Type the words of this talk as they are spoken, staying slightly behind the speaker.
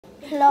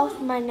Hello,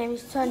 my name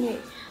is Tuấn Huy.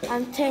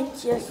 I'm 10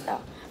 years old.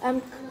 I'm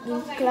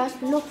in class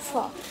Look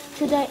 4.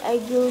 Today I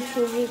go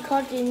to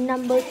recording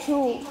number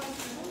 2.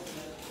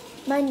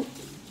 My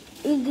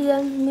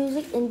Indian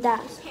music and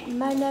dance.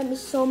 My name is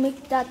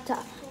Somik Datta.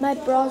 My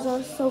brother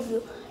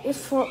Sovyu is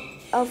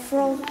a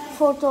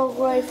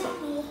photographer.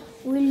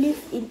 We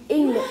live in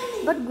England,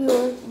 but we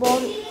were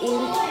born in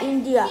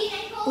India.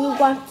 We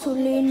want to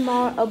learn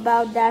more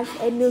about dance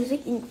and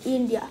music in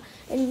India,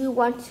 and we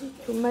want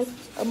to make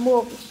a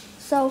movie.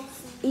 So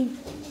in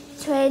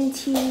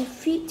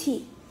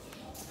 2050,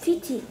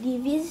 we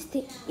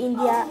visited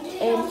India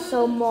and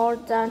saw more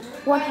than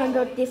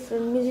 100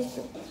 different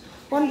musicians.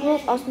 One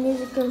group of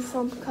musicians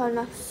from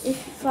Kerala is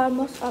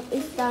famous of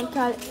Eastern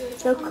Thailand,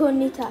 the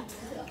Kunita.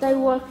 They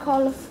wear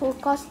colorful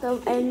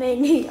costumes and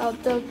many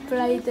of them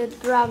play the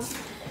drums.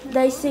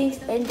 They sing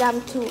and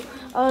dance too.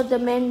 All the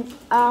men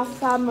are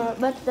farmers,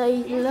 but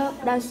they love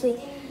dancing.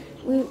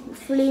 We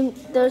filmed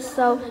the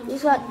show.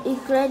 It was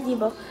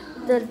incredible.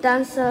 The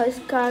dancers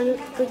carry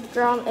big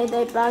drums and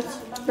they bounce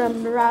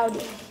them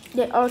around.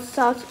 They all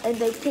shout and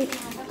they kick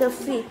the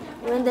feet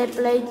when they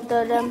play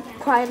the drum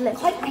quietly.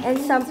 And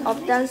some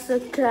of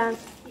dancers climb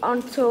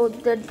onto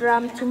the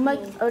drum to make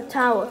a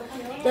tower.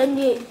 Then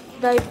they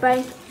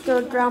bang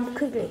the drum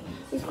quickly.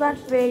 It was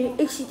very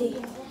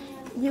exciting.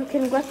 You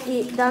can watch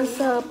the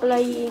dancer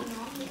playing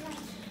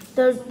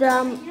the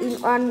drum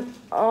in one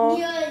of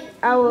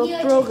our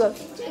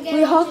programs.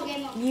 We hope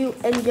you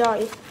enjoy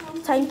it.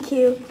 Thank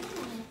you.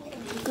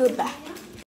 Goodbye.